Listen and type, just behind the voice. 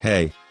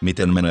Hei,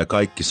 miten menee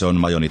kaikki, se on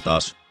majoni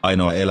taas,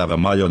 ainoa elävä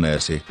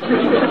majoneesi.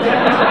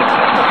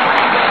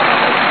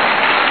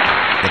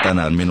 Ja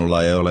tänään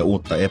minulla ei ole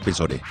uutta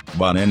episodi,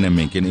 vaan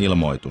ennemminkin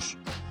ilmoitus.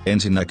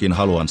 Ensinnäkin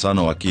haluan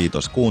sanoa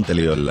kiitos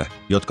kuuntelijoille,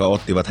 jotka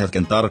ottivat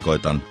hetken.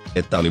 Tarkoitan,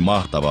 että oli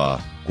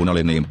mahtavaa, kun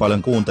oli niin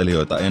paljon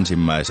kuuntelijoita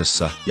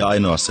ensimmäisessä ja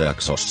ainoassa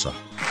jaksossa.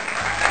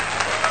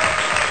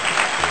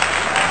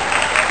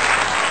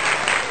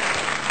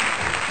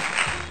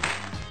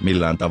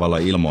 Millään tavalla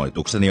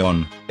ilmoitukseni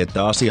on,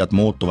 että asiat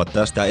muuttuvat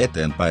tästä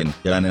eteenpäin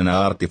ja en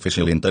enää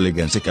artificial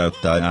intelligence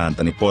käyttää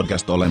ääntäni.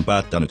 Olen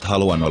päättänyt,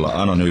 haluan olla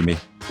anonyymi,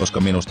 koska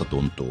minusta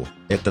tuntuu,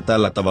 että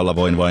tällä tavalla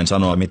voin vain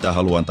sanoa mitä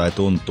haluan tai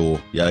tuntuu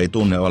ja ei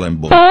tunne olen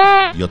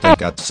joten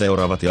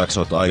seuraavat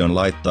jaksot aion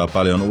laittaa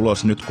paljon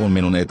ulos nyt, kun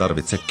minun ei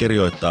tarvitse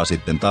kirjoittaa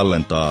sitten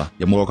tallentaa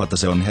ja muokata.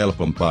 Se on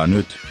helpompaa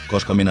nyt,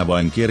 koska minä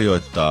vain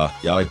kirjoittaa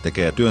ja AI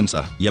tekee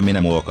työnsä ja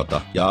minä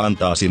muokata ja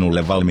antaa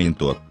sinulle valmiin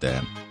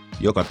tuotteen.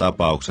 Joka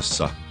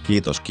tapauksessa,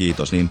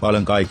 kiitos niin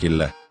paljon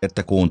kaikille,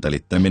 että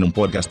kuuntelitte minun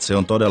podcast. Se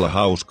on todella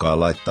hauskaa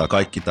laittaa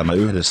kaikki tämä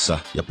yhdessä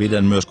ja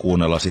pidän myös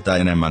kuunnella sitä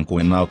enemmän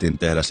kuin nautin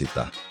tehdä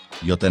sitä.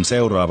 Joten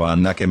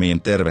seuraavaan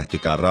näkemiin,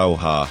 tervehtykää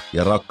rauhaa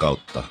ja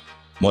rakkautta.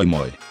 Moi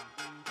moi!